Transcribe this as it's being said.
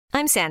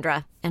I'm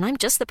Sandra, and I'm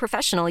just the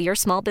professional your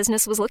small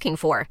business was looking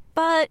for.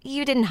 But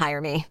you didn't hire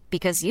me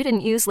because you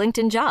didn't use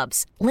LinkedIn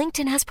Jobs.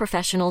 LinkedIn has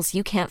professionals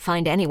you can't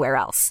find anywhere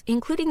else,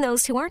 including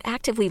those who aren't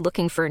actively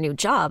looking for a new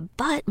job,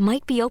 but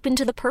might be open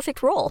to the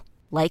perfect role,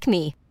 like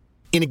me.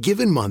 In a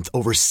given month,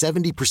 over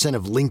 70%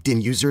 of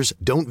LinkedIn users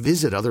don't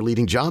visit other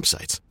leading job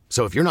sites.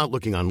 So if you're not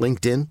looking on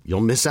LinkedIn,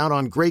 you'll miss out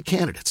on great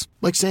candidates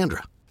like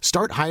Sandra.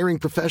 Start hiring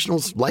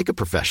professionals like a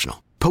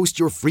professional. Post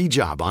your free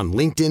job on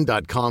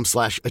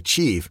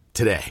linkedin.com/achieve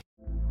today.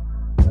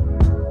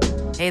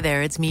 Hey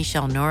there, it's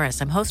Michelle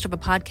Norris. I'm host of a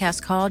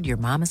podcast called Your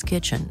Mama's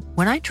Kitchen.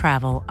 When I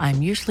travel,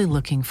 I'm usually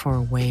looking for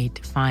a way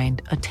to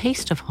find a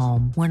taste of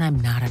home when I'm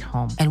not at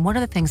home. And one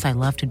of the things I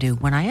love to do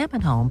when I am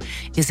at home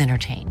is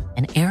entertain.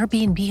 And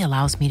Airbnb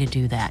allows me to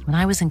do that. When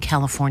I was in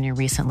California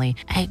recently,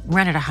 I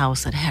rented a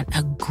house that had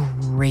a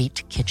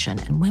great kitchen.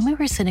 And when we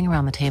were sitting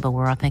around the table, we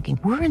were all thinking,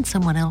 we're in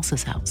someone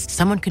else's house.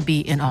 Someone could be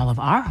in all of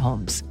our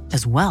homes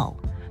as well.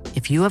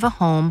 If you have a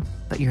home,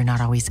 but you're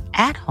not always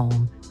at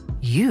home,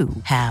 you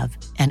have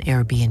an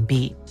Airbnb.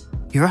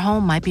 Your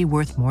home might be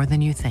worth more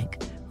than you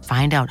think.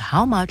 Find out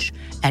how much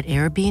at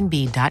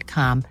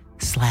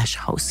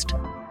airbnb.com/host.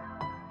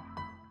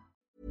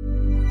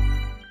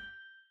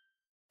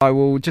 I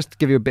will just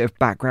give you a bit of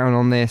background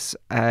on this.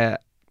 Sorry.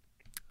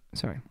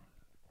 I'm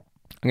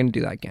going to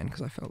do that again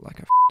because I felt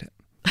like I f***ed it.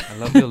 I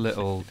love your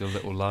little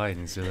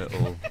lines.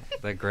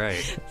 They're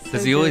great.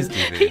 Does he always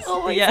do these?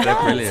 They're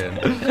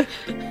brilliant.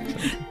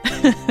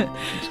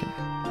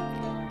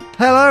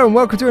 Hello and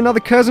welcome to another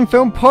Curzon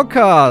Film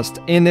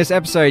podcast. In this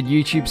episode,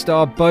 YouTube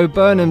star Bo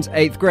Burnham's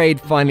 8th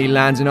grade finally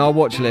lands in our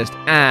watch list,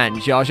 and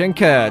Zha Zhen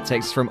Ke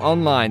takes us from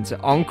online to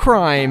on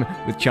crime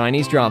with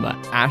Chinese drama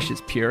Ash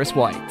is Purest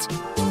White.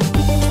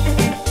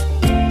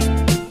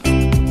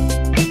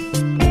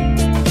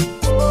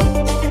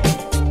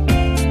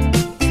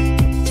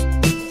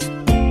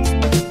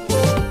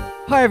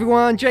 Hi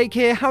everyone, Jake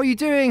here. How are you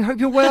doing? Hope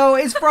you're well.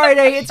 It's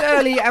Friday, it's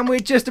early, and we're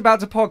just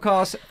about to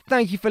podcast.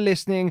 Thank you for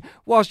listening.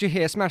 Whilst you're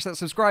here, smash that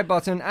subscribe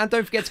button, and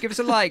don't forget to give us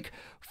a like.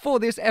 For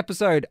this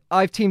episode,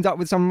 I've teamed up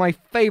with some of my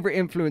favourite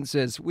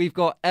influencers. We've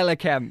got Ella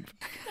Kemp.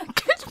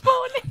 Good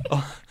morning.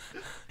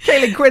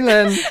 Caitlin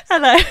Quinlan.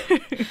 Hello.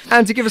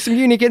 And to give us some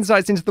unique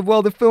insights into the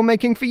world of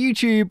filmmaking for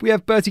YouTube, we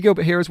have Bertie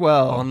Gilbert here as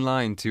well.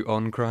 Online to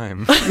on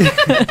crime.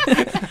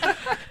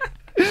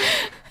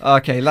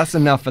 Okay, that's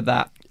enough of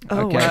that.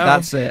 Oh, okay, wow.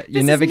 That's it.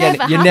 You're never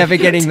never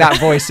getting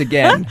that voice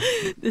again.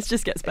 This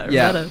just gets better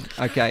Yeah. and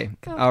better. Okay.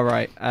 All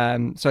right.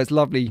 So it's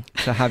lovely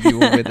to have you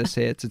all with us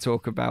here to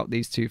talk about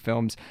these two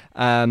films.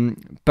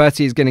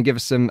 Bertie is going to give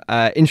us some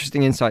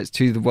interesting insights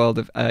to the world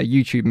of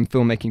YouTube and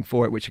filmmaking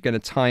for it, which are going to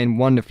tie in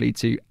wonderfully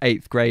to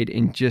 8th grade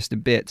in just a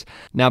bit.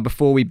 Now,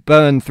 before we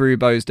burn through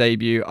Bo's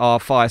debut, our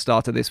fire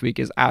starter this week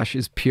is Ash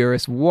is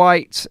Purest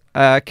White.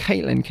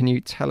 Caitlin, can you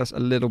tell us a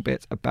little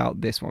bit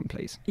about this one,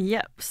 please?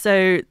 Yep.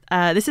 So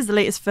this is the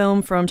latest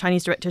film from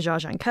Chinese director Zha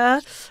Zhen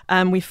Ke.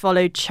 We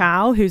followed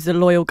Chow, who's a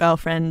loyal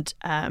girlfriend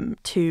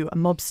to a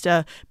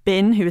mobster,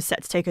 Bin, who is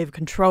set to take over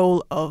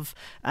control of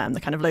the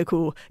kind of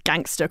local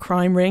gangster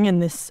crime ring in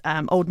this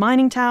old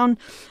mining town.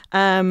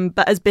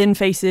 But as Bin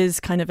faces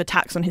kind of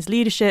attacks on his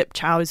leadership,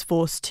 Chow is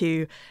forced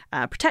to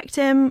protect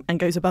him and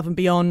goes above and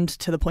beyond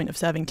to the point of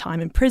serving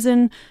time in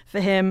prison for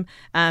him,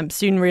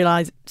 soon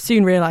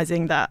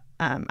realizing that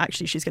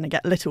actually she's going to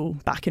get little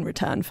back in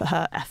return for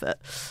her effort.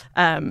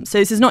 So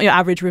this is not your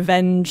average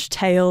revenge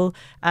tale,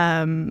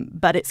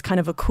 but it's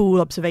kind of a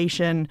cool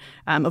observation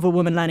of a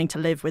woman learning to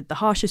live with the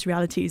harshest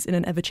realities in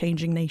an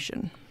ever-changing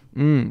nation.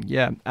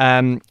 Yeah.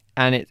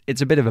 And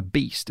it's a bit of a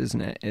beast,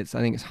 isn't it? I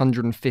think it's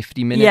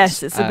 150 minutes.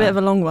 Yes, it's a bit of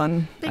a long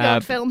one. Big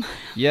old film.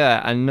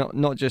 Yeah, and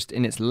not just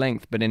in its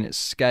length, but in its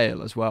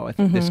scale as well. I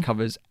think this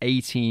covers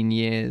 18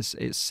 years.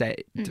 It's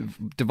set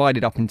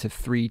divided up into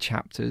 3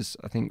 chapters.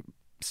 I think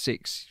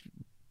 6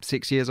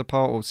 years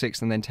apart, or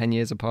 6 and then 10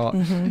 years apart.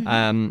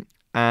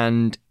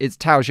 And it's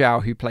Tao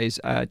Zhao who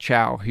plays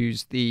Chow,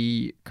 who's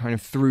the kind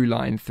of through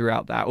line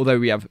throughout that. Although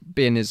we have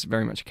Bin is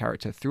very much a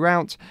character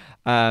throughout,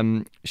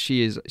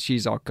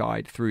 she's our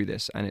guide through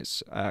this, and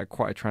it's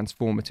quite a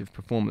transformative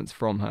performance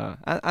from her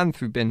and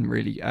through Bin,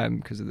 really,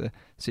 because of the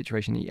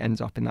situation he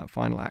ends up in that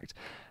final act.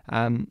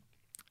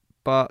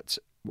 But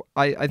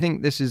I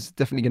think this is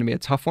definitely going to be a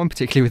tough one,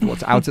 particularly with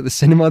what's out at the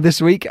cinema this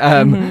week.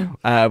 We're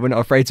not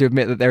afraid to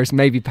admit that there is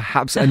maybe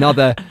perhaps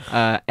another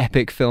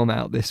epic film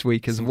out this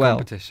week as well.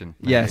 Competition.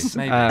 Maybe. Yes.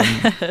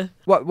 Maybe.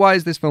 Why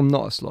is this film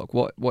not a slog?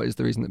 What is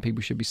the reason that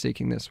people should be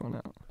seeking this one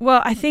out?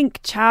 Well, I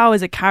think Chow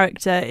as a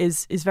character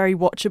is very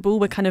watchable.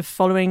 We're kind of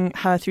following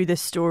her through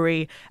this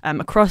story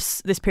across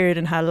this period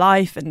in her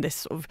life and this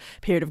sort of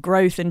period of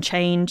growth and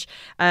change.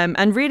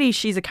 And really,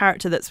 she's a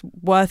character that's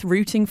worth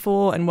rooting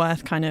for and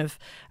worth kind of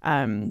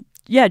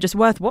just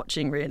worth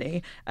watching,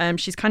 really.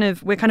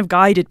 We're kind of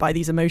guided by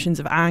these emotions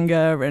of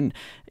anger and,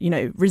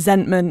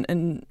 resentment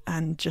and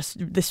just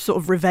this sort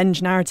of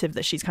revenge narrative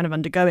that she's kind of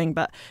undergoing.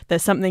 But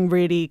there's something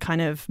really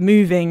kind of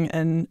moving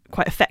and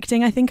quite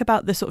affecting, I think,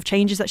 about the sort of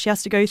changes that she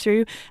has to go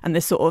through and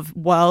this sort of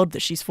world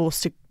that she's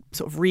forced to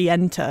sort of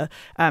re-enter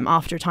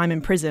after a time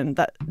in prison,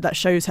 that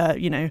shows her,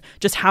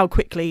 just how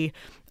quickly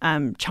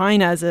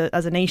China as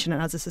a nation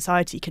and as a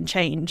society can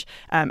change,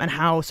 and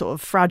how sort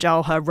of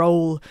fragile her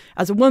role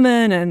as a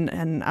woman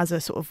and as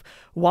a sort of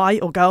wife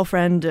or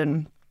girlfriend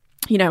and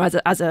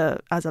as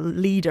a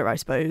leader, I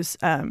suppose,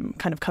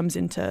 kind of comes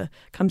into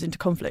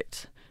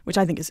conflict, which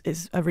I think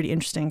is a really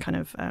interesting kind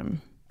of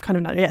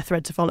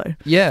thread to follow.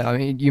 Yeah, I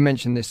mean, you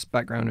mentioned this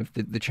background of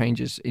the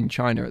changes in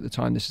China at the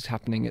time. This is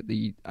happening at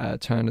the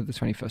turn of the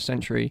 21st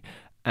century,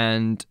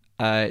 and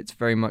it's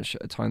very much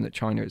a time that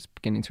China is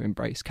beginning to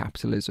embrace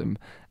capitalism.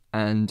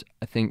 And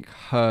I think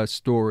her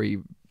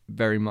story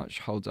very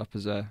much holds up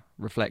as a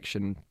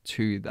reflection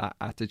to that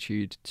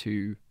attitude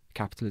to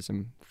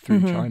capitalism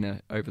through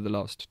China over the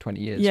last 20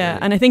 years. Yeah,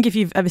 really. And I think if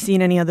you've ever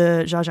seen any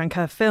other Zhao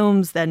Zhanke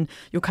films, then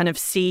you'll kind of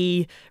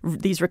see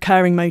these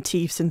recurring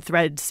motifs and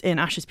threads in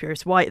Ashes,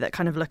 Purest, White that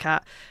kind of look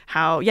at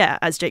how,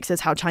 as Jake says,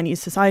 how Chinese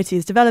society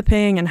is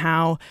developing and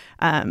how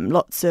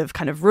lots of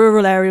kind of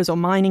rural areas or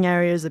mining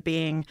areas are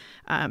being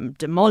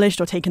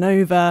demolished or taken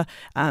over,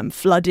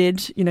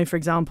 flooded, for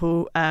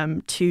example,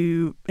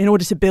 in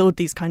order to build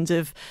these kinds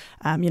of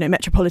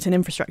metropolitan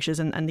infrastructures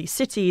and these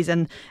cities.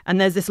 And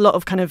there's a lot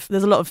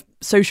of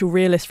social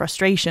realist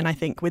frustration, I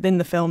think, within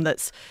the film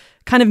that's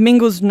kind of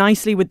mingles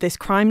nicely with this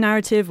crime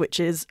narrative, which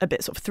is a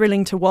bit sort of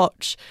thrilling to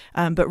watch,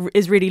 but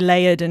is really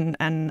layered and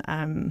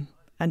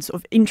sort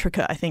of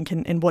intricate, I think,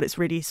 in what it's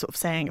really sort of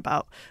saying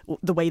about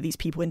the way these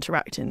people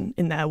interact in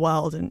their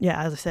world. And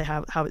as I say,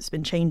 how it's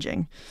been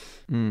changing.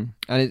 And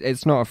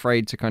it's not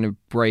afraid to kind of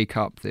break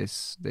up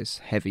this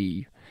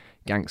heavy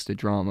gangster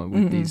drama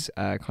with these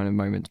kind of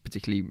moments,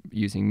 particularly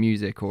using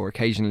music or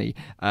occasionally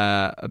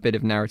a bit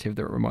of narrative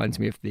that reminds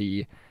me of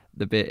the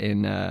bit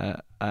in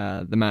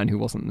The Man Who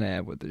Wasn't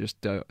There, where it just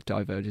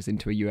diverges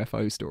into a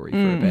UFO story for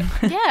a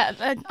bit.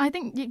 Yeah, I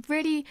think you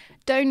really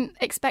don't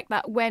expect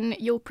that when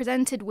you're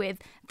presented with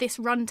this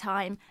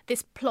runtime,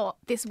 this plot,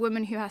 this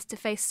woman who has to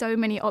face so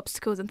many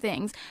obstacles and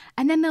things,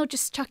 and then they'll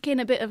just chuck in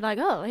a bit of like,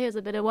 oh, here's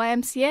a bit of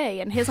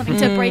YMCA and here's something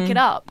to break it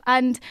up.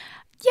 And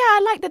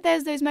I like that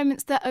there's those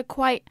moments that are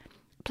quite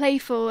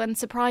playful and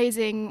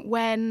surprising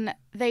when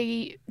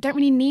they don't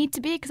really need to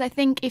be, because I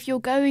think if you're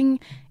going,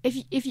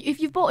 if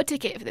you've bought a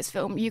ticket for this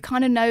film, you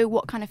kind of know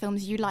what kind of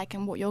films you like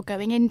and what you're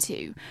going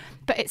into,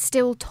 but it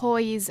still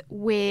toys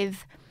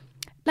with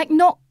like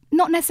not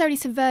necessarily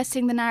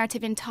subverting the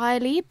narrative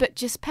entirely, but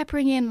just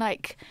peppering in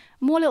like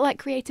more little like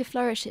creative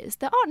flourishes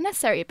that aren't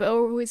necessary but are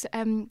always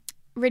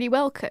really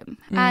welcome.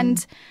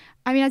 And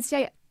I mean, I'd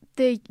say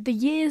the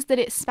years that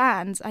it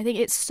spans, I think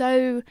it's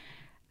so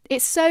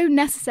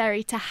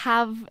necessary to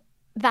have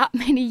that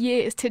many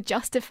years to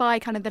justify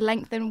kind of the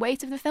length and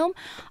weight of the film.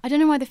 I don't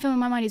know why the film in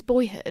my mind is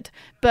Boyhood,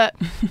 but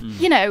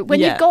when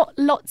you've got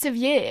lots of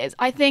years,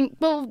 I think,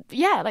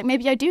 like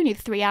maybe I do need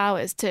 3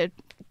 hours to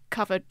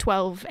cover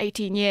 12,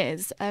 18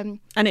 years. And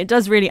it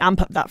does really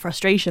amp up that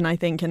frustration, I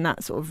think, and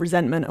that sort of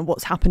resentment of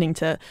what's happening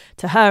to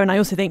her. And I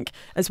also think,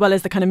 as well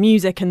as the kind of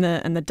music and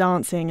the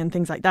dancing and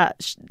things like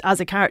that, as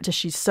a character,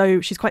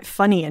 she's quite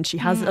funny, and she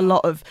has a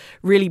lot of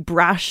really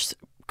brash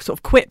sort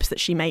of quips that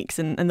she makes,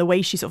 and the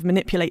way she sort of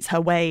manipulates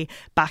her way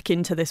back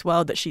into this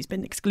world that she's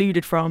been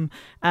excluded from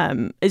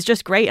is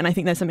just great. And I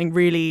think there's something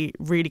really,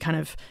 really kind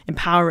of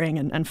empowering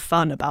and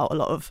fun about a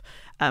lot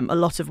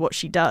of what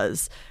she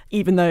does,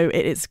 even though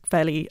it is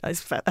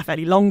a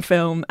fairly long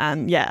film.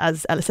 And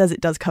as Ella says,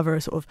 it does cover a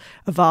sort of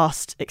a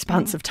vast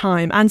expanse of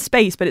time and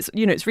space, but it's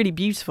really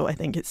beautiful. I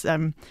think it's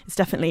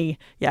definitely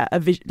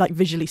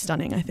visually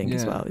stunning, I think,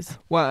 as well.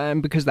 Well,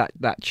 and because that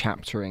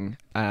chaptering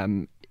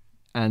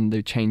and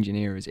the change in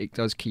eras, it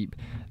does keep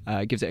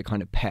gives it a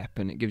kind of pep,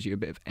 and it gives you a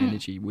bit of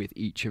energy with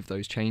each of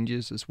those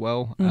changes as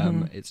well.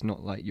 It's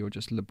not like you're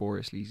just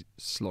laboriously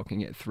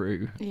slogging it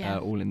through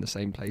all in the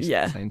same place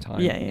at the same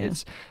time.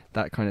 It's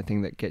that kind of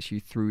thing that gets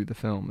you through the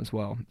film as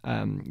well.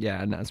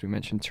 And as we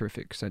mentioned,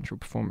 terrific central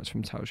performance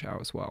from Tao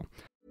Zhao as well.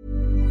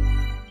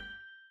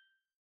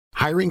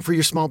 Hiring for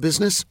your small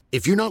business?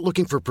 If you're not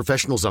looking for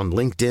professionals on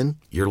LinkedIn,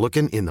 you're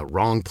looking in the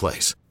wrong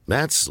place.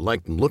 That's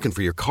like looking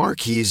for your car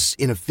keys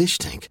in a fish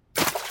tank.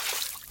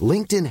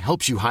 LinkedIn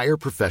helps you hire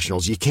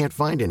professionals you can't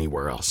find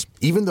anywhere else,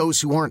 even those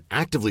who aren't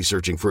actively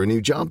searching for a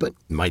new job but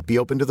might be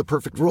open to the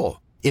perfect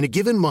role. In a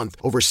given month,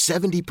 over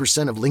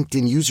 70% of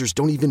LinkedIn users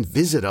don't even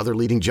visit other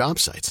leading job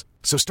sites.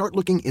 So start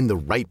looking in the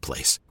right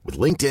place. With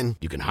LinkedIn,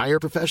 you can hire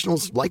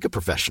professionals like a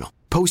professional.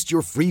 Post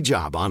your free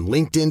job on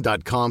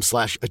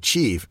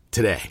linkedin.com/achieve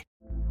today.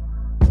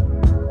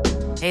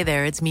 Hey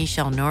there, it's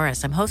Michelle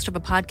Norris. I'm host of a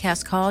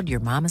podcast called Your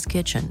Mama's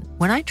Kitchen.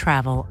 When I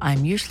travel,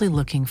 I'm usually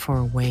looking for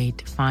a way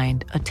to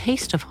find a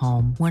taste of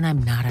home when I'm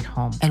not at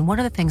home. And one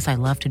of the things I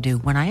love to do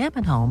when I am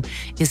at home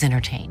is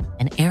entertain.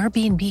 And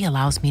Airbnb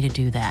allows me to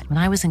do that. When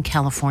I was in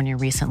California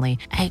recently,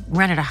 I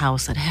rented a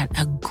house that had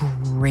a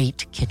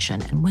great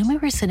kitchen. And when we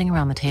were sitting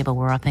around the table, we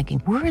were all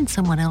thinking, we're in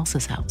someone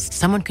else's house.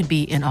 Someone could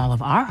be in all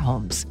of our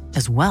homes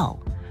as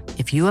well.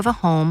 If you have a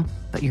home,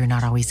 but you're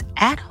not always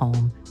at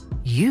home,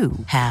 you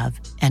have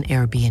an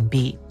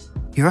Airbnb.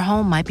 Your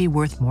home might be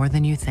worth more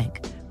than you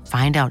think.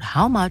 Find out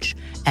how much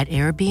at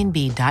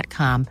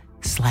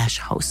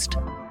airbnb.com/host.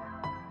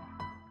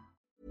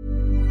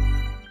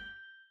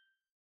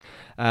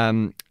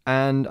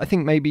 And I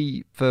think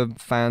maybe for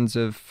fans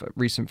of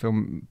recent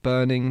film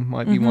Burning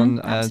might be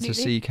one to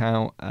seek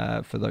out.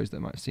 For those that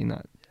might have seen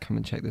that, come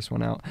and check this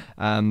one out.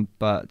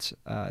 But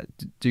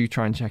do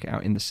try and check it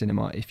out in the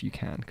cinema if you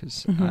can,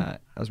 because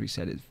as we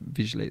said,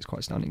 visually it's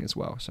quite stunning as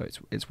well. So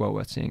it's well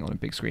worth seeing on a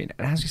big screen.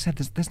 And as you said,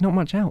 there's not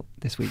much out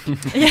this week.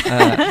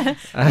 Why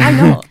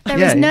not? There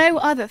is no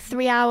other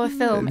 3-hour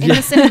film in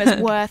the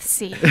cinemas worth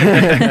seeing.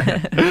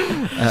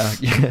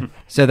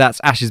 So that's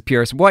Ash's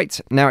Purest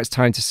White. Now it's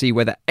time to see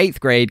whether 8th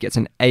grade gets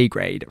an A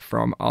grade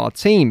from our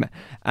team.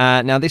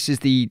 Now this is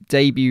the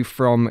debut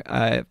from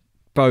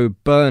Bo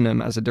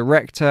Burnham as a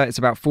director. It's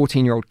about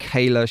 14-year-old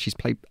Kayla.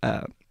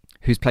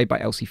 Who's played by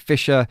Elsie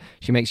Fisher.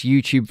 She makes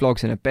YouTube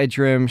vlogs in her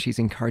bedroom. She's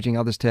encouraging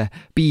others to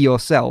be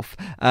yourself.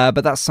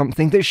 But that's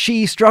something that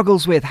she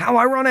struggles with. How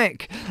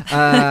ironic!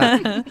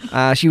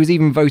 She was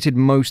even voted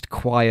most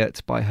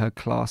quiet by her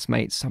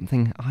classmates,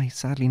 something I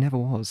sadly never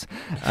was.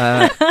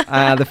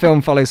 The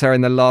film follows her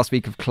in the last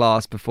week of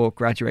class before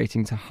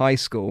graduating to high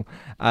school.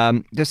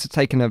 This has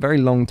taken a very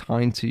long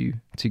time to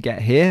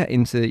get here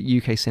into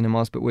UK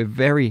cinemas, but we're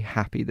very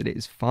happy that it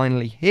is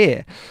finally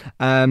here.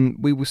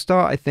 We will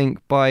start, I think,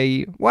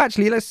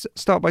 let's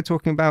start by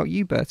talking about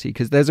you, Bertie,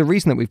 because there's a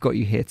reason that we've got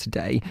you here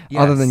today,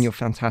 other than your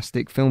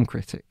fantastic film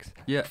criticism.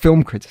 Yeah.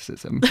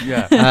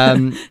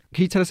 Can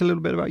you tell us a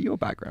little bit about your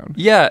background?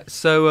 Yeah,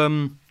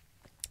 so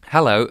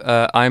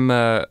hello, I'm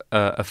a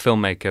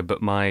filmmaker,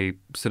 but my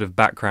sort of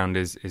background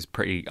is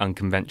pretty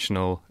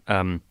unconventional.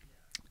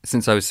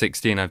 Since I was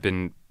 16, I've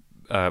been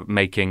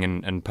making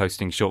and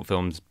posting short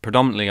films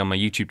predominantly on my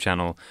YouTube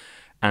channel,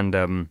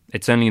 and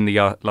it's only in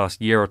the last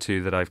year or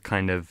two that I've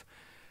kind of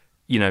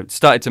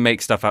started to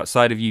make stuff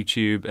outside of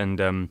YouTube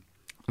and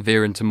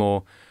veer into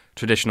more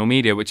traditional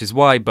media, which is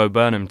why Bo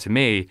Burnham to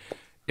me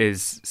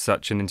is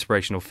such an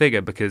inspirational figure,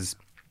 because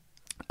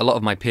a lot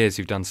of my peers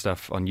who've done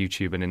stuff on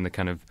YouTube and in the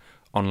kind of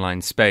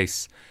online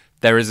space,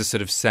 there is a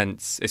sort of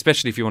sense,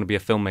 especially if you want to be a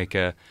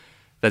filmmaker,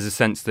 there's a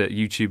sense that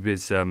YouTube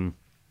is a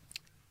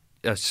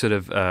sort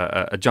of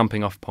a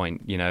jumping off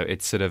point.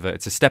 It's sort of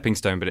it's a stepping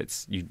stone,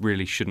 but you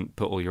really shouldn't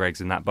put all your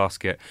eggs in that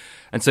basket.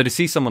 And so to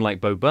see someone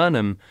like Bo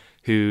Burnham,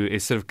 who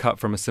is sort of cut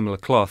from a similar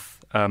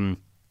cloth,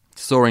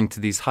 soaring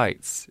to these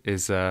heights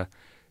is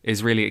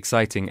really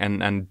exciting.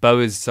 And Bo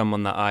is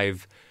someone that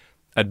I've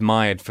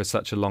admired for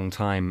such a long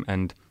time.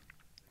 And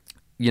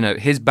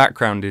his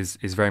background is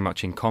very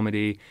much in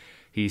comedy.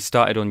 He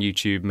started on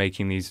YouTube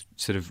making these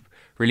sort of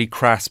really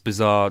crass,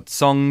 bizarre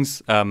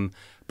songs.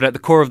 But at the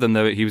core of them,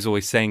 though, he was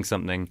always saying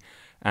something.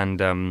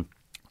 And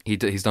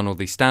he's done all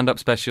these stand-up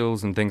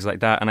specials and things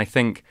like that. And I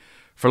think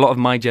for a lot of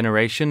my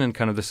generation and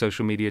kind of the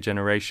social media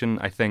generation,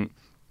 I think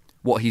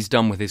what he's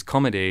done with his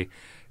comedy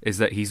is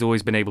that he's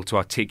always been able to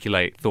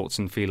articulate thoughts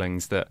and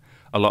feelings that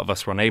a lot of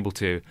us were unable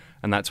to.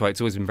 And that's why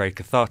it's always been very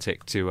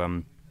cathartic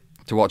to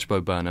watch Bo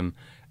Burnham.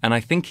 And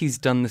I think he's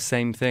done the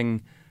same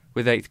thing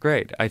with 8th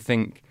grade. I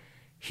think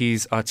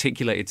he's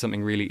articulated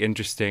something really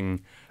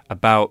interesting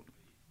about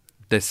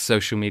this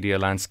social media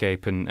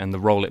landscape and the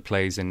role it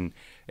plays in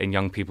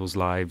young people's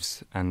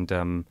lives. And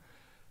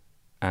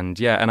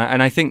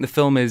I think the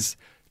film is,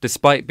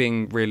 despite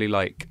being really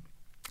like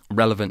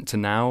relevant to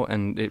now,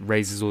 and it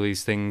raises all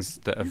these things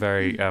that are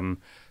very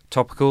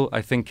topical,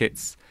 I think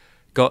it's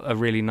got a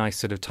really nice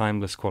sort of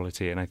timeless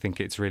quality, and I think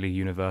it's really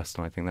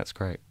universal. I think that's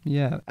great.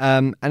 Yeah,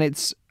 and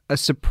it's a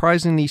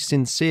surprisingly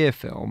sincere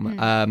film,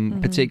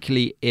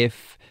 particularly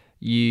if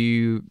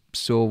you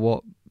saw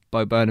what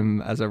Bo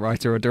Burnham as a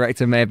writer or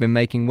director may have been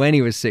making when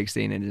he was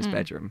 16 in his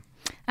bedroom.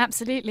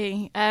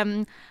 Absolutely.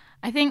 I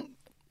think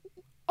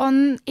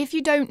if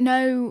you don't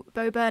know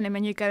Bo Burnham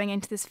and you're going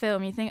into this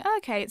film, you think,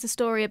 okay, it's a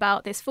story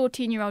about this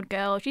 14-year-old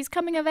girl. She's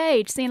coming of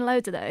age, seen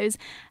loads of those.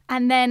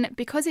 And then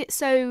because it's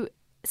so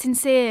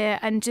sincere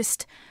and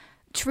just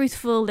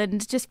truthful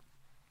and just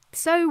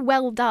so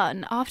well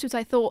done, afterwards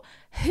I thought,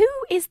 who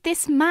is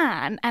this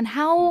man and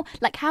how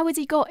has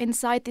he got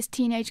inside this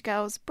teenage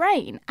girl's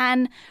brain?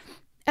 And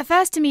at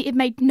first to me it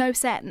made no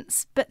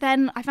sense, but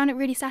then I found it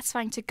really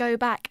satisfying to go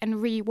back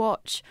and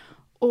re-watch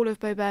all of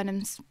Bo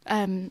Burnham's,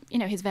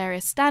 his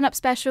various stand-up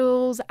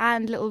specials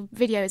and little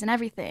videos and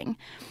everything.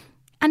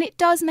 And it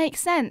does make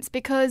sense,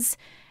 because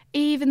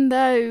even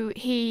though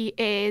he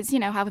is,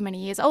 however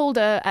many years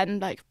older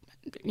and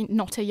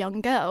not a young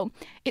girl,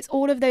 it's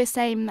all of those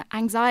same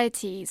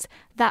anxieties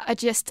that are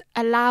just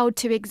allowed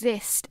to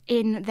exist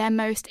in their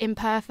most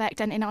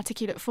imperfect and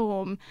inarticulate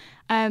form.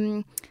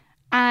 And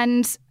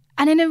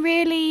in a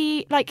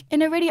really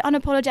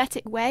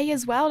unapologetic way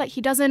as well. He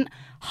doesn't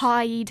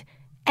hide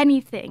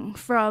anything,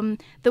 from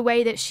the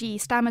way that she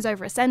stammers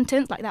over a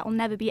sentence, that will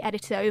never be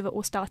edited over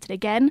or started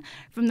again,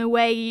 from the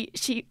way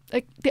the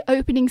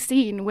opening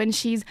scene when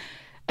she's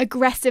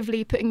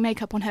aggressively putting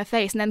makeup on her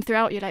face, and then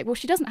throughout you're like, well,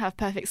 she doesn't have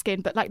perfect skin,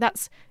 but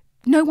that's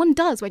no one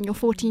does when you're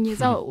 14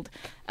 years old.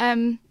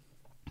 And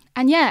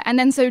And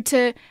then so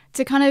to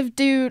kind of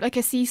do like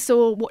a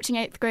seesaw, watching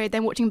 8th grade,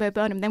 then watching Bo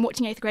Burnham, then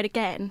watching 8th grade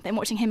again, then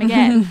watching him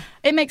again,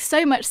 it makes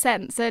so much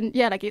sense. And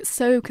yeah, like it's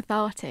so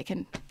cathartic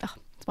and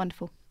it's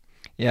wonderful.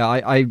 Yeah,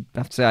 I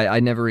have to say I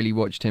never really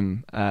watched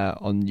him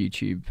on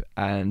YouTube,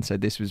 and so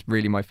this was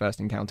really my first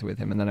encounter with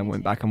him. And then I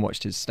went back and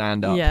watched his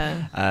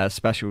stand-up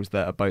specials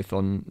that are both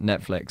on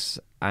Netflix.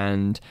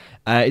 And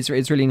it's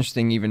really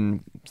interesting.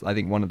 Even I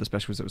think one of the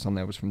specials that was on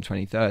there was from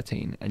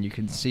 2013, and you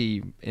can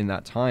see in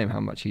that time how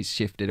much he's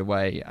shifted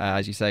away.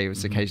 As you say, it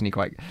was occasionally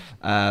quite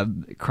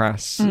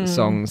crass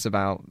songs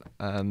about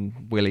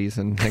willies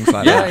and things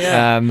like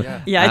that.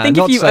 I think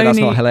not if you to say only that's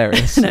not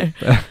hilarious. No.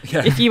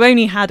 If you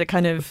only had a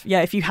kind of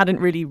if you hadn't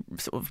really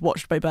sort of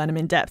watched Bo Burnham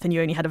in depth, and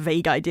you only had a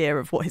vague idea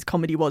of what his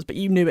comedy was, but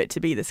you knew it to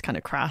be this kind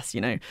of crass,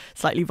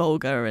 slightly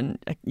vulgar, and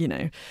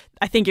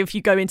I think if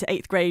you go into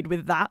 8th grade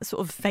with that sort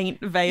of faint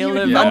veil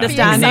of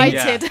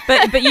understanding,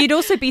 but you'd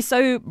also be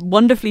so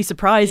wonderfully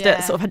surprised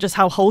at sort of just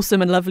how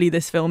wholesome and lovely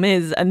this film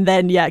is, and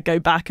then go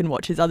back and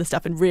watch his other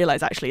stuff and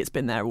realise actually it's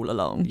been there all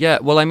along. Yeah,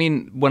 well, I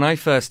mean, when I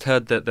first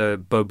heard that the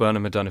Bo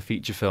Burnham had done a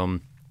feature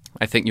film,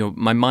 I think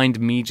my mind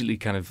immediately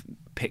kind of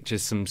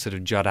pictures some sort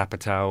of Judd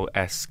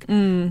Apatow-esque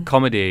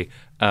comedy.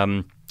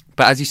 But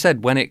as you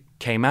said, when it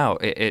came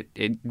out,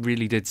 it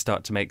really did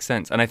start to make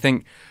sense. And I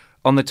think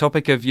on the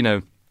topic of,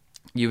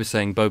 you were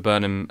saying Bo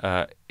Burnham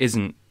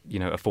isn't,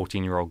 a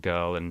 14-year-old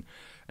girl and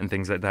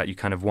things like that. You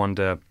kind of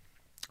wonder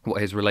what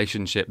his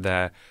relationship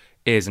there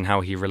is and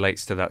how he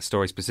relates to that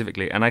story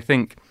specifically. And I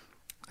think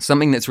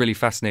something that's really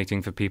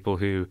fascinating for people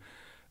who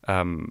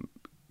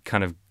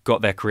kind of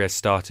got their career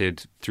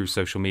started through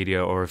social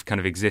media or have kind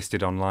of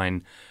existed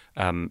online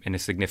in a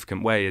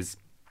significant way is,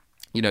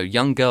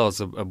 young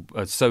girls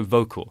are so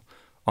vocal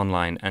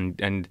online.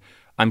 And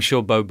I'm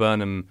sure Bo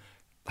Burnham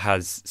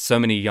has so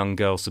many young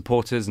girl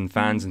supporters and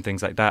fans and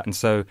things like that. And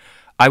so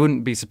I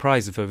wouldn't be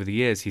surprised if over the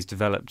years he's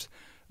developed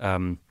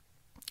an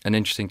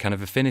interesting kind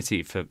of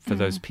affinity for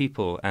those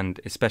people. And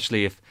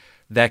especially if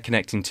they're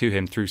connecting to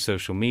him through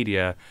social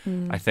media,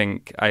 I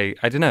think, I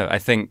don't know, I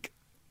think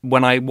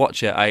when I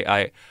watch it,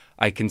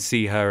 I can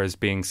see her as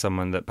being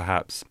someone that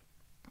perhaps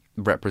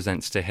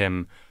represents to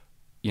him,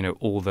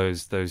 all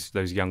those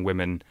young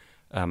women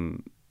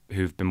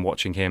who've been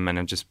watching him and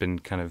have just been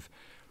kind of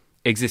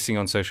existing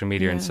on social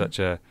media in such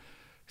a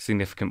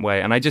significant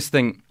way. And I just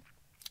think,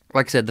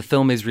 like I said, the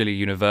film is really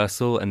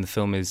universal, and the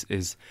film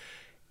is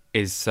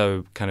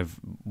so kind of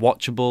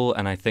watchable,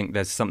 and I think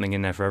there's something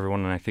in there for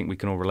everyone, and I think we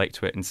can all relate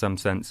to it in some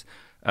sense.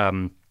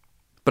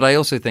 But I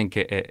also think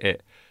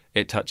it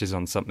touches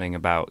on something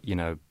about,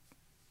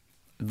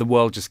 the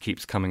world just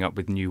keeps coming up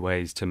with new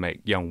ways to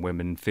make young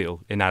women feel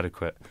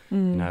inadequate,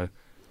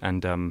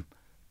 and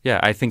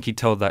I think he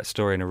told that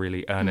story in a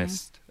really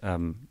earnest,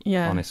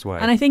 honest way.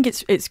 And I think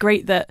it's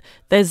great that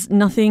there's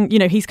nothing,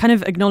 he's kind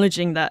of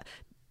acknowledging that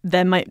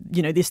there might,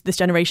 this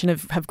generation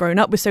have grown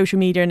up with social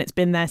media, and it's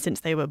been there since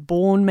they were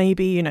born,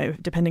 maybe,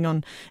 depending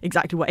on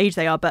exactly what age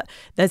they are. But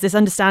there's this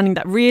understanding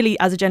that really,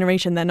 as a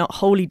generation, they're not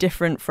wholly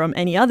different from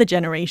any other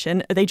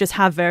generation. They just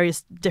have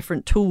various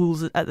different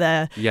tools at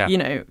their,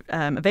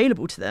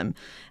 available to them.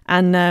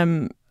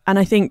 And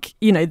I think,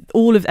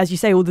 all of, as you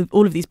say,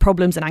 all of these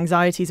problems and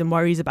anxieties and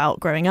worries about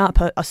growing up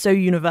are so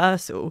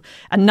universal.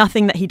 And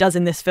nothing that he does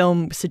in this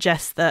film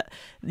suggests that,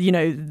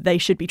 they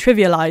should be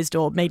trivialized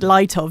or made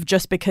light of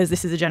just because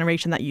this is a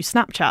generation that use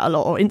Snapchat a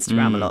lot or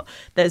Instagram a lot.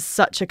 There's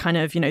such a kind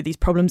of, these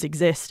problems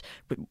exist,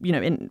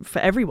 for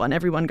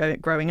everyone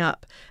growing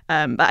up.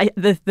 But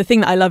the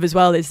thing that I love as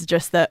well is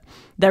just that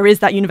there is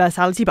that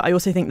universality, but I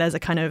also think there's a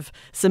kind of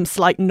some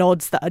slight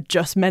nods that are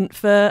just meant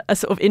for a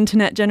sort of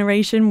internet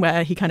generation,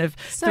 where he kind of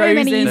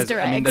throws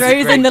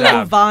in the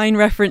little Vine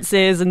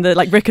references and the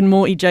like Rick and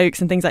Morty jokes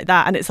and things like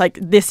that. And it's like,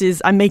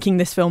 I'm making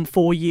this film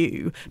for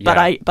you, but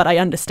I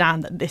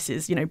understand that this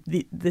is,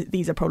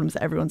 these are problems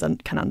that everyone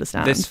can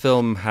understand. This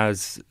film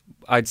has,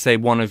 I'd say,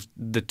 one of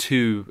the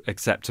two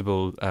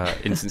acceptable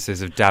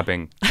instances of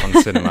dabbing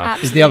on cinema.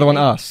 Is the other one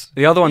Us?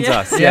 The other one's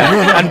Us,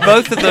 and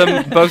both of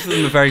them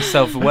are very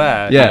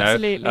self-aware.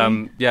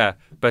 Absolutely.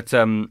 But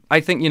I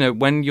think,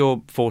 when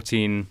you're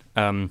 14,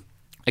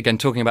 again,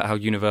 talking about how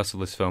universal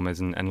this film is,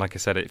 and like I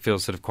said, it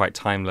feels sort of quite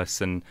timeless,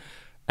 and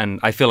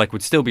I feel like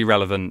would still be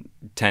relevant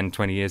 10,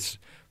 20 years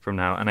from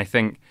now. And I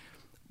think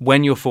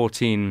when you're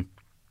 14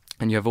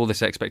 and you have all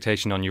this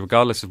expectation on you,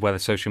 regardless of whether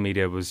social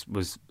media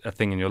was a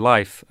thing in your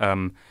life,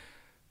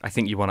 I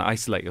think you want to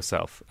isolate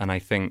yourself. And I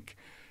think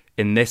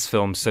in this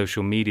film,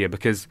 social media,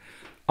 because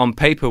on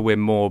paper we're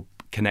more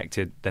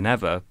connected than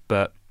ever,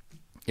 but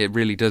it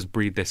really does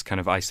breed this kind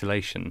of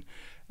isolation.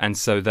 And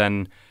so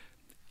then,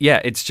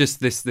 it's just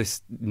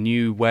this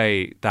new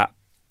way that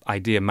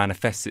idea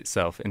manifests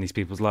itself in these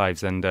people's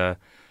lives, and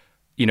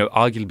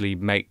arguably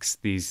makes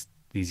these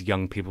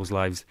young people's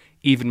lives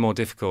even more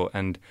difficult,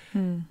 and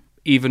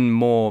even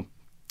more.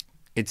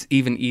 It's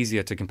even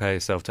easier to compare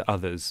yourself to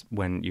others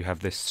when you have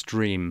this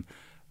stream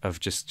of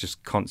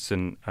just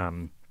constant,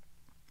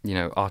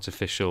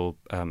 artificial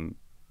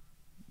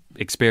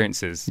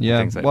experiences. And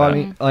things like that. I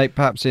mean, like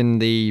perhaps in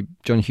the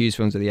John Hughes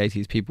films of the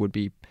 80s, people would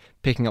be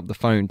picking up the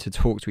phone to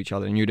talk to each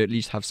other, and you'd at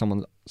least have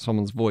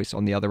someone's voice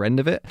on the other end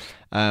of it.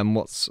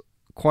 What's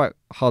quite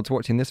hard to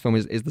watch in this film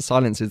is the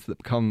silences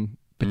that come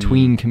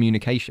between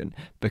communication,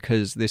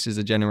 because this is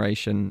a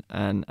generation,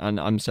 and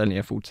I'm certainly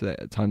a fool to it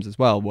at times as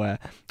well, where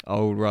I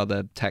would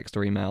rather text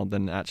or email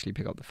than actually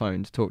pick up the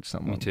phone to talk to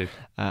someone. Me too.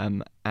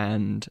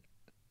 And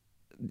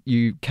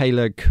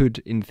Kayla could,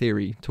 in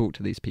theory, talk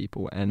to these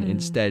people, and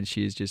instead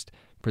she is just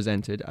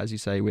presented, as you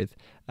say, with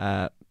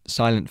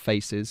silent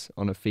faces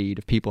on a feed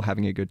of people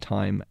having a good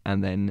time,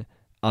 and then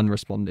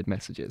unresponded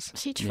messages.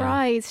 She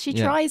tries. She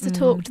tries to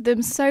talk to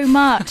them so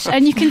much,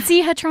 and you can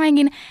see her trying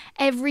in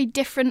every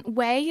different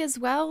way as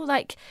well.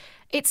 Like,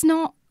 it's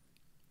not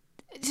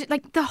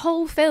like the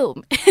whole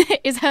film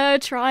is her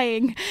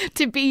trying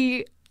to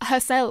be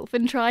herself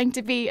and trying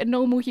to be a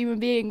normal human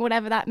being,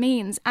 whatever that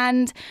means.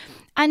 And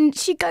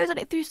she goes at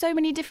it through so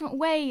many different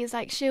ways.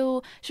 Like,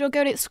 she'll go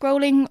at it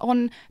scrolling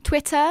on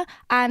Twitter,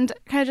 and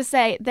can I just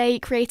say, they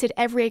created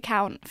every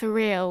account for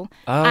real.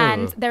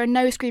 And there are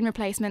no screen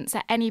replacements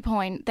at any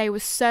point. They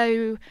were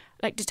so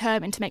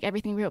determined to make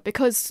everything real,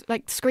 because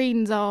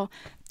screens are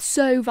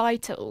so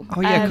vital.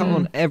 Oh yeah, come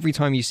on! Every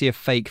time you see a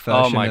fake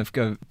version of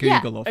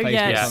Google or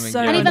Facebook, or something, so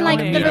and even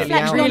the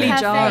reflection on her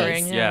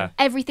jarring, face,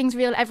 everything's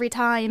real every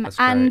time. That's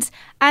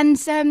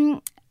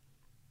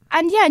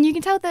and you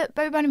can tell that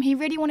Bo Burnham, he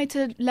really wanted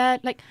to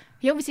learn.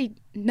 He obviously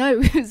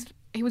knows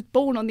he was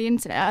born on the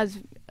internet, as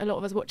a lot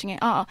of us watching it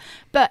are,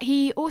 but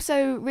he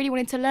also really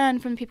wanted to learn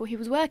from the people he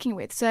was working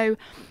with. So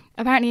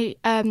apparently,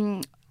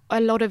 a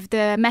lot of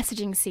the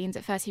messaging scenes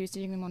at first he was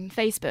doing them on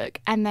Facebook,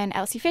 and then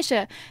Elsie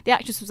Fisher, the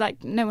actress, was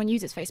like, no one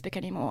uses Facebook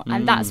anymore,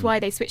 and that's why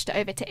they switched it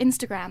over to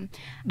Instagram.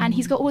 And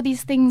he's got all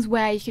these things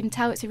where you can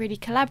tell it's a really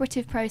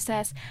collaborative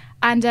process,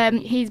 and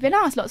he's been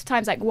asked lots of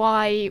times,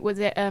 why was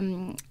it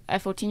a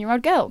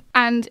 14-year-old girl?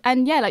 And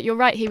you're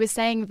right, he was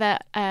saying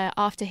that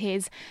after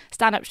his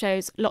stand-up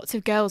shows, lots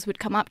of girls would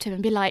come up to him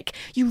and be like,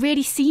 you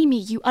really see me,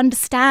 you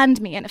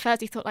understand me. And at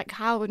first he thought,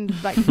 how, and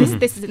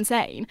this is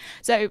insane.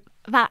 So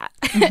that.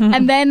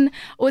 And then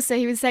also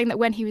he was saying that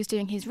when he was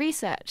doing his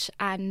research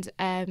and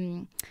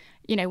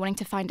wanting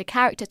to find a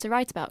character to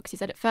write about, because he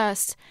said at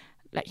first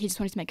he just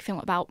wanted to make a film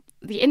about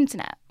the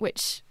internet,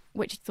 which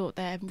he thought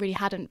there really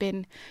hadn't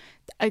been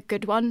a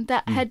good one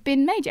that had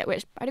been made yet,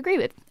 which I'd agree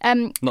with.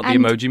 Not the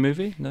Emoji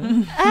Movie?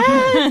 No?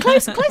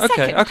 Close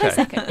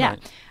second, yeah.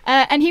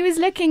 And he was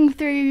looking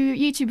through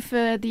YouTube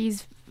for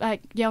these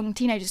young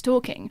teenagers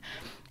talking,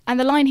 and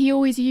the line he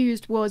always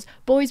used was,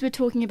 boys were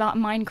talking about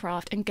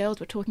Minecraft and girls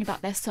were talking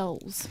about their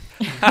souls.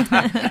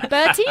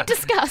 Bertie,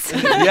 discuss.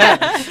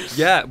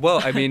 Yeah.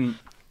 Well, I mean,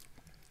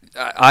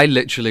 I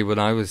literally, when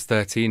I was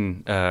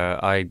 13,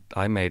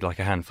 I made a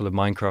handful of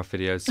Minecraft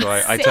videos, so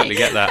I totally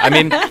get that. I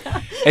mean,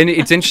 and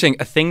it's interesting,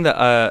 a thing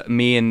that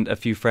me and a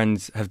few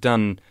friends have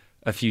done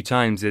a few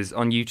times is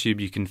on YouTube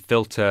you can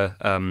filter,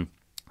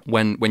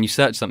 when you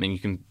search something, you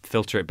can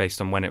filter it based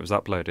on when it was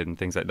uploaded and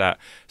things like that.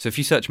 So if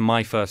you search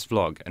my first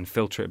vlog and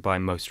filter it by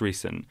most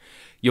recent,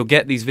 you'll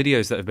get these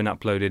videos that have been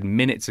uploaded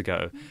minutes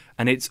ago,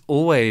 and it's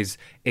always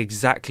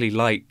exactly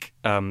like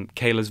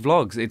Kayla's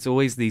vlogs. It's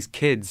always these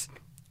kids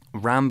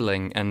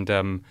rambling, and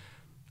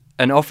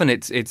often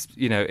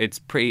it's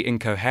pretty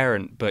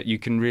incoherent, but you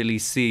can really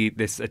see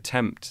this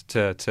attempt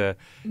to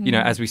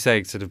as we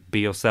say, sort of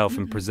be yourself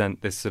and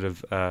present this sort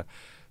of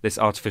this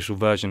artificial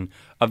version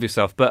of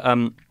yourself. But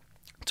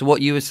to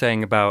what you were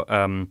saying about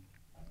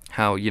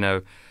how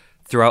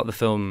throughout the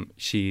film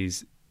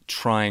she's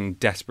trying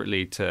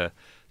desperately to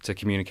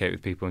communicate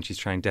with people, and she's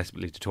trying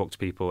desperately to talk to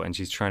people, and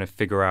she's trying to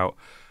figure out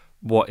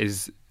what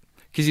is,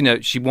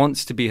 because she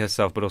wants to be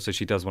herself, but also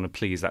she does want to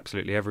please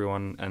absolutely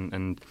everyone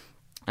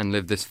and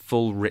live this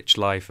full rich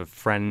life of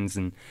friends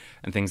and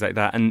things like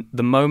that. And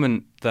the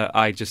moment that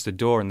I just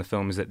adore in the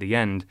film is at the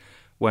end,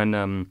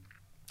 when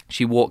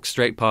she walks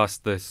straight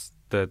past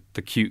the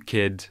cute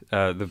kid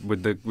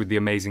with the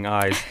amazing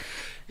eyes.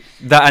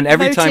 That, and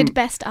every Voted time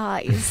best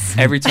eyes.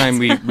 Every time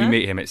we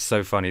meet him, it's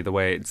so funny the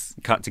way it's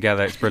cut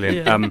together. It's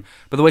brilliant. Yeah.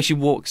 But the way she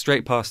walks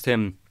straight past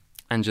him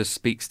and just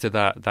speaks to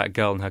that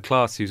girl in her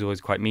class who's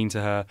always quite mean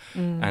to her,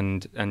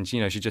 and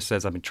she just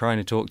says, "I've been trying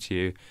to talk to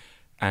you,"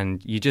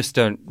 and you just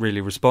don't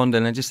really respond,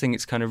 and I just think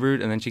it's kind of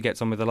rude. And then she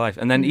gets on with her life,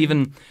 and then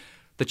even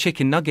the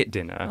chicken nugget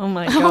dinner. Oh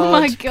my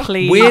god!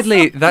 Please.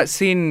 Weirdly, that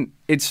scene,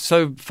 it's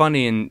so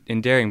funny and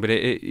endearing, but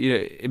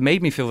it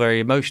made me feel very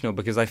emotional,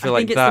 because I feel I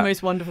think like it's the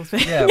most wonderful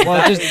thing. Yeah,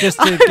 well, just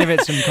to give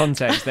it some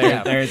context,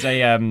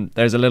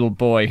 there's a little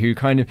boy who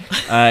kind of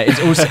is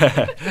also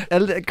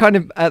kind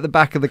of at the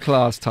back of the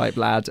class type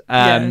lad,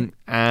 and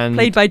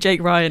played by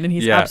Jake Ryan, and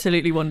he's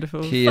absolutely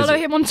wonderful. Follow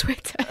him on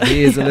Twitter.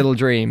 He is a little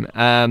dream,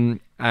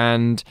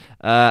 and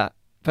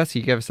Bertie,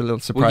 you gave us a little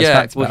surprise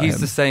fact about he's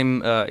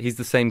him. He's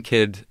the same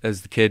kid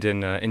as the kid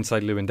in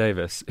Inside Llewyn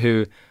Davis,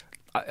 who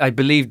I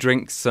believe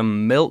drinks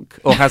some milk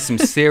or has some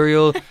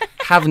cereal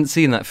haven't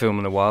seen that film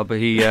in a while, but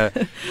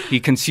he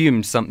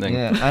consumed something.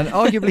 Yeah, and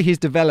arguably he's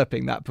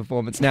developing that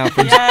performance now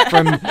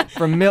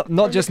from milk,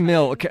 not just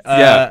milk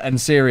and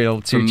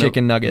cereal to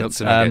chicken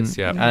nuggets.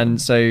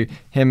 And so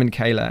him and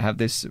Kayla have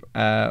this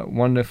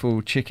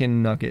wonderful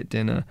chicken nugget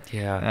dinner.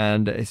 Yeah,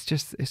 and it's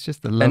just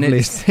the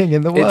loveliest thing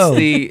in the world.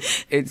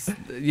 It's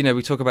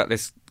we talk about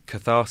this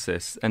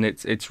catharsis, and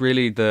it's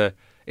really the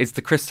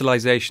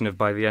crystallization of,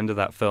 by the end of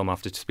that film,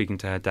 after speaking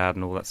to her dad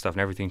and all that stuff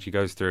and everything she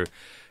goes through,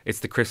 it's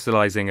the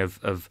crystallizing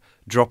of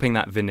dropping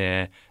that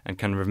veneer and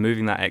kind of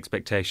removing that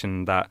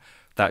expectation, that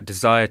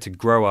desire to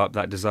grow up,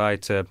 that desire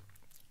to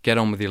get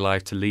on with your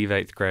life, to leave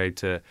 8th grade,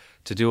 to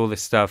do all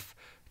this stuff,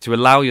 to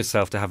allow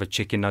yourself to have a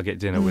chicken nugget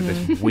dinner with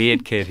this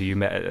weird kid who you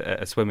met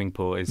at a swimming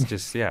pool is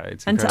just,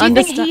 it's incredible. Do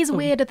you think he's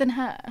weirder than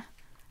her?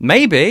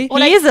 Maybe. Or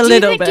he is a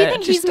little bit. Do you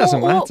think he's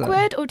more matter.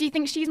 awkward, or do you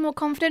think she's more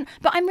confident?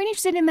 But I'm really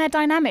interested in their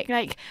dynamic,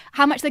 like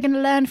how much they're going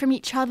to learn from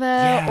each other.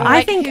 Yeah. Or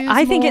I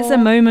think it's a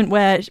moment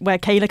where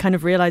Kayla kind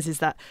of realizes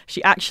that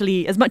she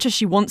actually, as much as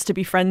she wants to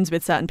be friends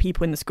with certain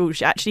people in the school,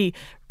 she actually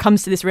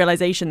comes to this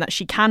realization that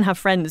she can have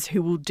friends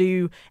who will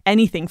do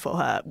anything for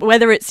her,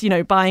 whether it's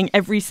buying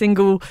every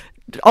single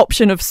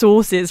option of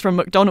sauces from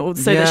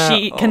McDonald's so that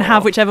she can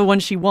have whichever one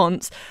she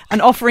wants,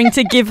 and offering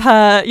to give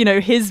her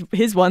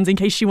his ones in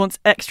case she wants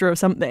extra or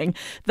something.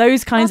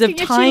 Those kinds of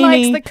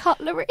tiny, she likes the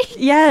cutlery.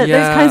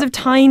 Those kinds of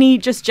tiny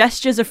just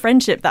gestures of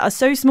friendship that are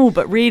so small,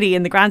 but really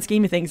in the grand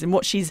scheme of things and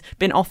what she's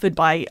been offered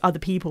by other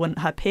people and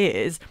her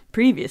peers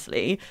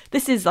previously,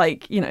 this is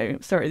like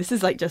this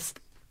is like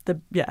just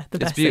the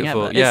best thing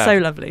ever. It's so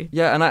lovely.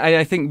 Yeah, and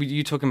I think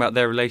you talking about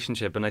their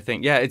relationship, and I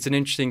think it's an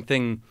interesting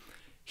thing.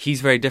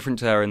 He's very different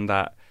to her in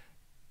that,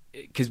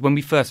 because when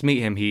we first meet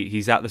him,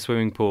 he's at the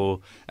swimming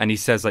pool and he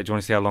says, like, do you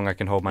want to see how long I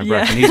can hold my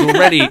breath? And he's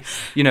already,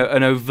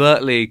 an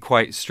overtly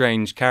quite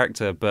strange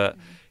character, but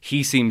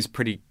he seems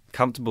pretty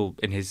comfortable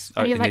in his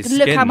and in his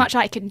look skin. How much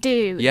I can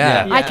do.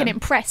 I can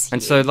impress you.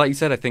 And so, like you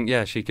said, I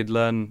think, she could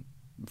learn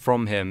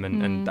from him,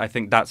 and I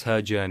think that's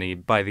her journey.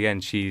 By the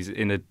end, she's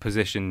in a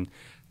position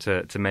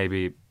to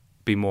maybe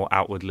be more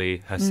outwardly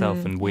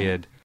herself and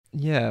weird.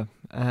 Yeah,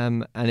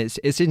 and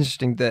it's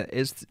interesting that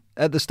it's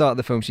at the start of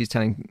the film she's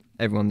telling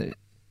everyone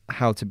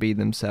how to be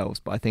themselves,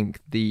 but I think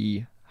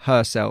the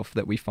herself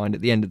that we find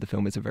at the end of the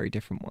film is a very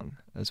different one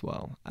as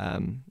well.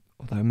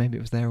 Although maybe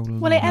it was there all along.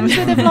 Well, it ends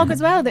with a vlog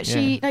as well that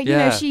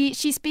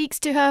she speaks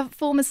to her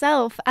former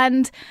self,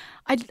 and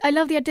I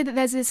love the idea that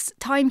there's this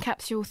time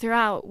capsule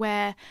throughout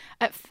where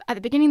at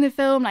the beginning of the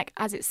film, like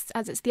as it's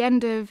the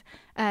end of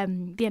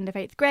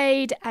 8th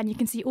grade, and you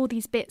can see all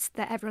these bits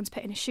that everyone's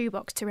put in a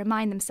shoebox to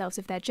remind themselves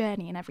of their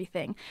journey and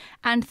everything.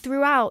 And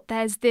throughout,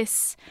 there is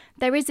this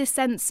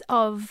sense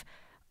of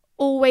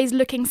always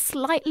looking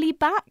slightly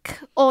back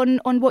on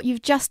what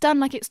you've just done.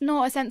 Like, it's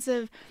not a sense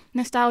of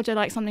nostalgia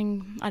like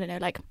something, I don't know,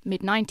 like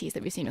mid-90s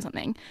that we've seen or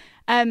something.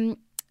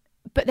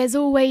 But there's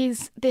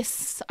always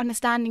this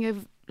understanding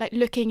of like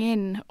looking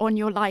in on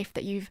your life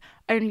that you've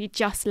only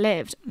just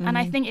lived. And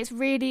I think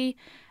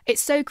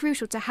it's so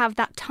crucial to have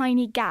that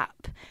tiny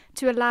gap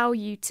to allow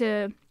you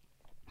to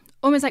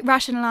almost like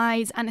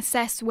rationalise and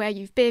assess where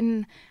you've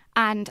been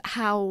and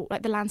how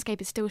like the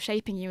landscape is still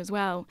shaping you as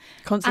well.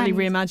 Constantly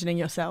reimagining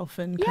yourself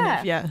and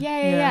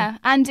yeah.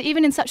 And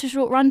even in such a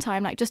short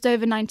runtime, like just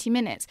over 90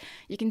 minutes,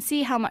 you can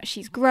see how much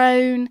she's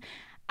grown,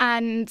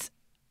 and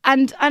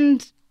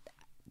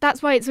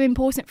that's why it's so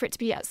important for it to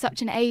be at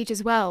such an age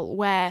as well,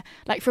 where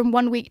like from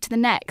one week to the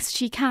next,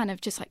 she can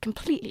have just like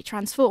completely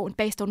transformed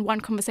based on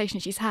one conversation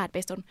she's had,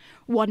 based on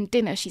one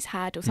dinner she's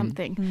had or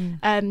something.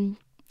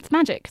 It's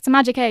magic. It's a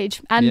magic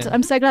age. And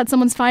I'm so glad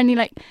someone's finally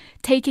like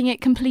taking it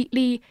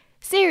completely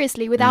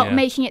seriously without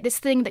making it this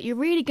thing that you're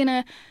really going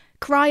to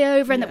cry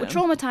over and that will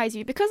traumatize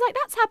you. Because like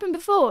that's happened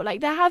before.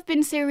 Like there have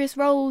been serious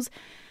roles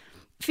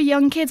for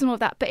young kids and all of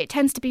that, but it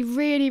tends to be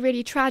really,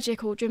 really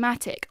tragic or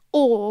dramatic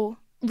or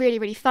really,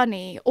 really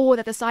funny, or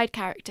they're the side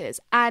characters.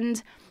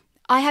 And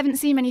I haven't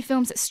seen many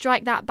films that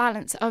strike that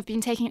balance of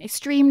being taken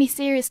extremely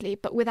seriously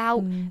but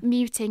without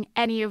muting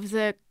any of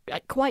the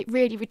like quite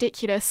really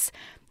ridiculous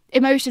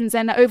emotions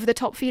and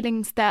over-the-top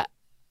feelings that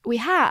we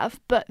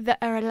have, but that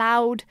are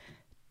allowed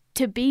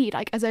to be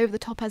like as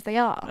over-the-top as they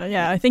are.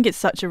 I think it's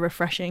such a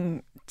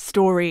refreshing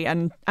story,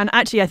 and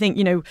actually I think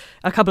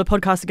a couple of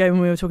podcasts ago when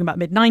we were talking about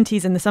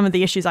mid-90s and some of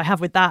the issues I have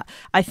with that,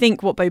 I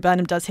think what Bo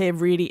Burnham does here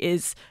really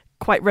is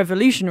quite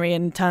revolutionary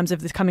in terms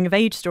of this coming of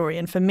age story.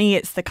 And for me,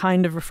 it's the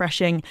kind of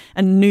refreshing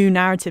and new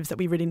narratives that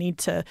we really need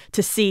to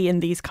see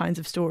in these kinds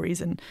of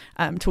stories, and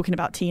talking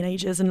about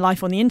teenagers and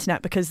life on the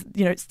internet, because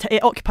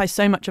it occupies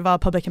so much of our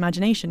public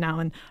imagination now,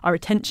 and our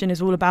attention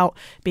is all about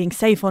being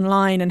safe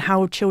online and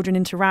how children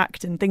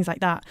interact and things like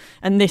that.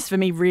 And this for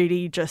me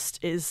really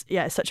just is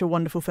such a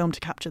wonderful film to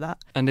capture that.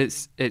 And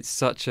it's just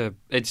such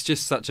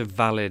a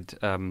valid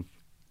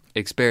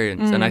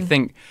experience. And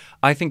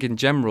I think in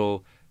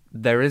general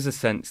there is a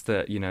sense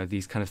that,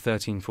 these kind of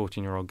 13,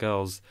 14-year-old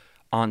girls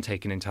aren't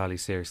taken entirely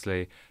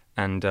seriously.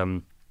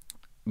 And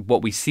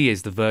what we see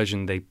is the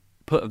version they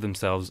put of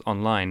themselves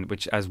online,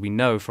 which, as we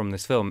know from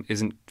this film,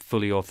 isn't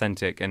fully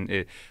authentic.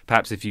 And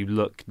perhaps if you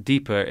look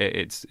deeper,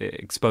 it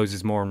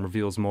exposes more and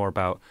reveals more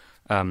about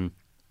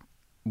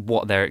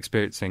what they're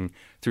experiencing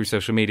through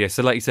social media.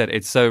 So like you said,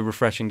 it's so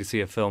refreshing to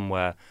see a film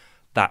where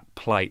that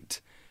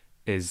plight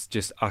is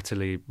just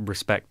utterly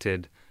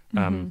respected.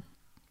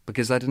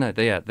 Because I don't know,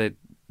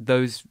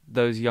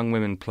 those young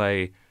women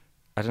play,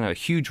 I don't know, a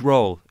huge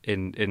role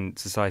in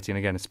society, and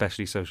again,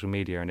 especially social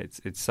media, and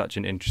it's such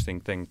an interesting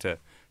thing to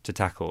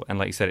tackle. And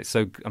like you said,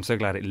 I'm so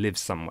glad it lives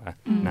somewhere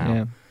now.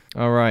 Yeah.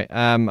 All right.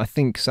 I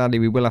think sadly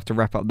we will have to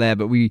wrap up there,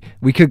 but we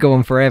could go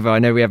on forever. I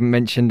know we haven't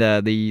mentioned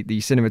the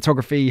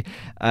cinematography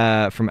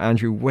from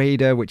Andrew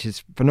Wader, which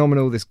is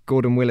phenomenal. This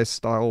Gordon Willis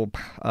style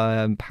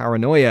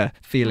paranoia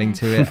feeling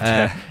to it,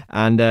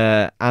 and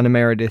Anna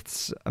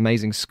Meredith's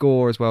amazing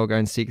score as well. Go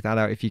and seek that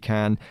out if you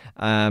can.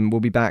 We'll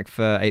be back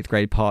for 8th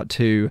grade part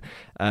 2,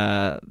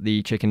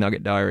 the Chicken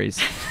Nugget Diaries.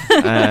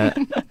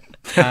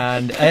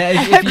 And I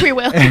hope we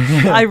will.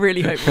 I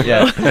really hope we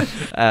will.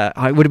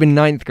 It would have been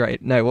 9th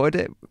grade. No, what would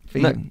it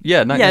be? Ninth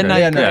grade.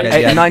 Ninth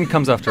grade. 9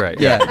 comes after 8.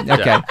 Yeah,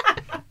 okay.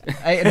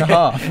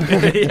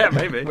 8.5. Yeah,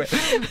 maybe.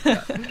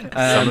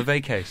 Summer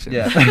vacation.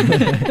 Yeah.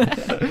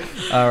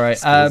 All right.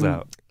 School's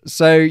out.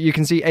 So you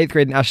can see 8th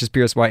grade and Ashes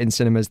Purest White in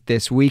cinemas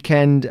this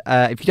weekend.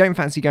 If you don't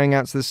fancy going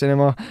out to the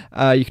cinema,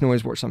 you can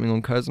always watch something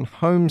on Curzon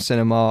Home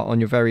Cinema on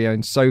your very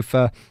own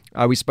sofa.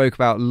 We spoke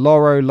about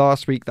Loro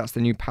last week. That's the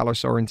new Paolo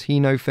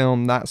Sorrentino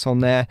film. That's on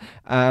there.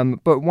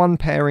 But one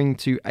pairing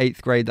to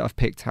 8th grade that I've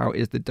picked out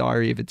is The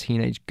Diary of a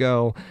Teenage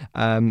Girl,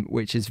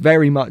 which is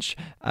very much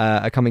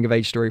a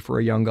coming-of-age story for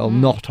a young girl,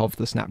 not of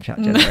the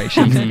Snapchat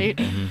generation.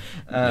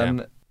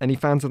 Absolutely. Any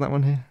fans of that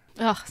one here?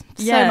 Oh, so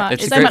Yeah, much.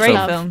 It's a so great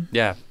much film. love.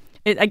 Yeah.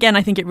 Again,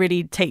 I think it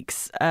really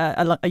takes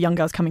a young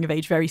girl's coming of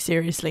age very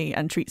seriously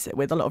and treats it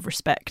with a lot of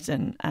respect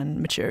and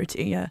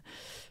maturity. Yeah.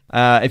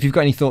 If you've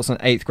got any thoughts on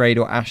 8th grade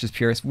or Ashes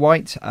Purest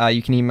White,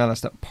 you can email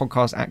us at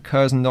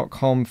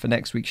podcast@curzon.com for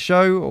next week's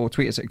show, or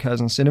tweet us at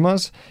Curzon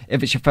Cinemas.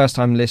 If it's your first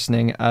time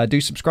listening, do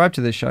subscribe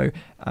to this show.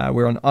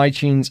 We're on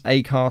iTunes,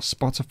 Acast,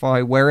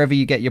 Spotify, wherever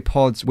you get your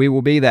pods, we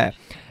will be there.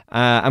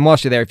 And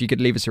whilst you're there, if you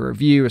could leave us a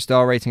review, a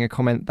star rating, a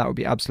comment, that would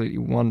be absolutely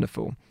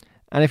wonderful.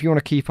 And if you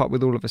want to keep up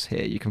with all of us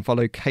here, you can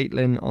follow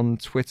Caitlin on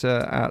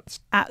Twitter at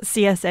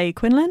CSA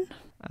Quinlan.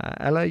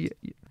 Ella,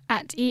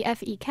 At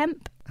EFE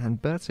Kemp.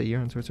 and Bertie, you're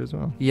on Twitter as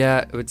well.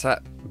 Yeah, it's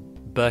at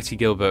Bertie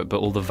Gilbert,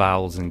 but all the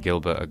vowels in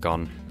Gilbert are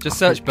gone. Just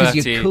search Because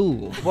Bertie. you're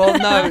cool. Well,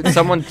 no,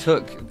 someone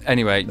took...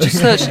 Anyway, just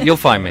search. You'll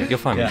find me.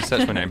 Just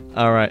search my name.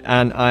 All right,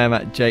 and I am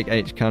at Jake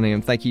H.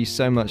 Cunningham. Thank you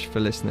so much for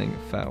listening.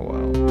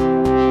 Farewell.